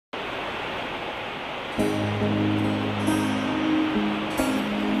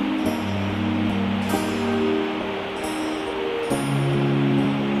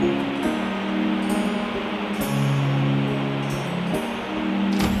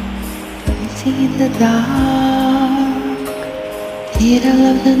Fighting in the dark, middle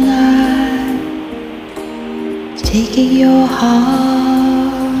of the night, taking your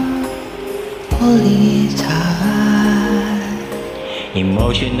heart, holding it tight.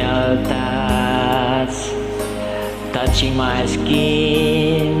 Emotional touch, touching my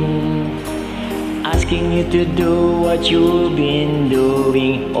skin, asking you to do what you've been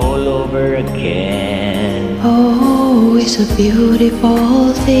doing all over again. Oh, it's a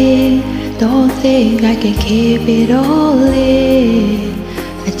beautiful thing. Don't think I can keep it all in.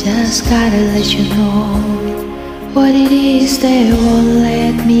 I just gotta let you know what it is that won't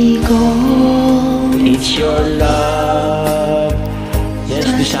let me go. It's your love,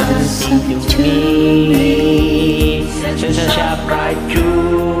 just do something to me. Sends a shock right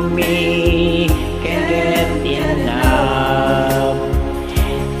through me, can't get enough.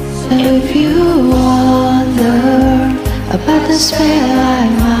 So if you wonder about the spell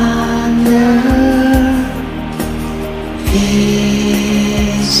I'm under,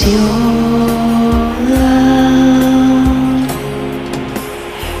 it's your love.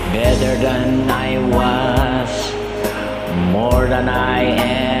 Better than I was, more than I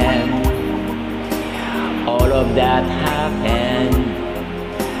am. All of that happened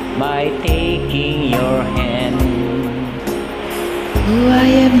by taking your hand. Who I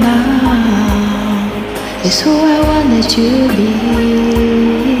am now is who I wanted to be.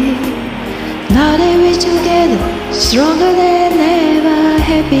 Now that we're together, stronger than ever,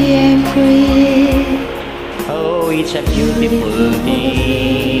 happy and free. Oh, it's a beautiful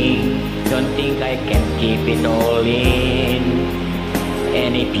thing. Don't think I can keep it all in.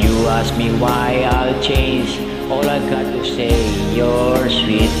 And if you ask me why I'll change, all I got to say, your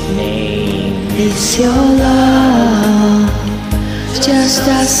sweet name. It's your love, just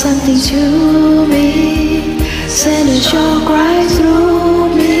does something to me. Send a shock right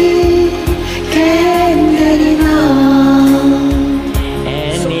through me, can't get enough.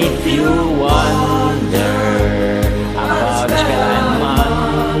 And if you wonder about the spell I'm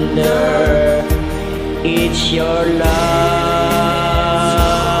under, it's your love.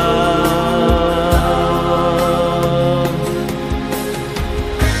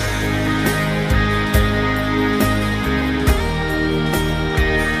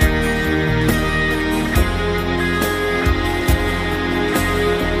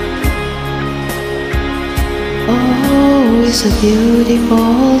 Oh, it's a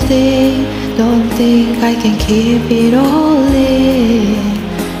beautiful thing. Don't think I can keep it all in.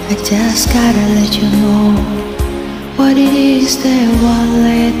 I just gotta let you know what it is that won't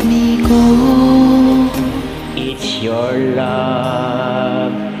let me go. It's your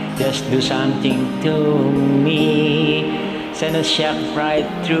love, just do something to me. Send a shock right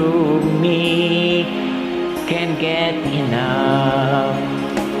through me, can't get enough.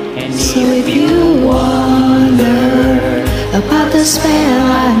 And So if you wonder about the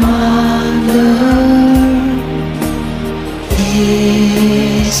spell I'm under,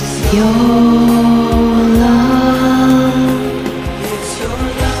 it's your love.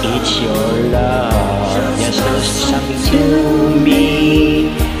 it's your love, just do something to me.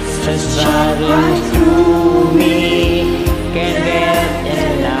 Send a shock right through me, can't get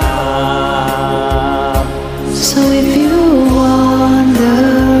enough. So if you wonder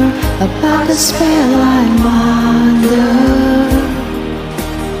about the spell I'm under,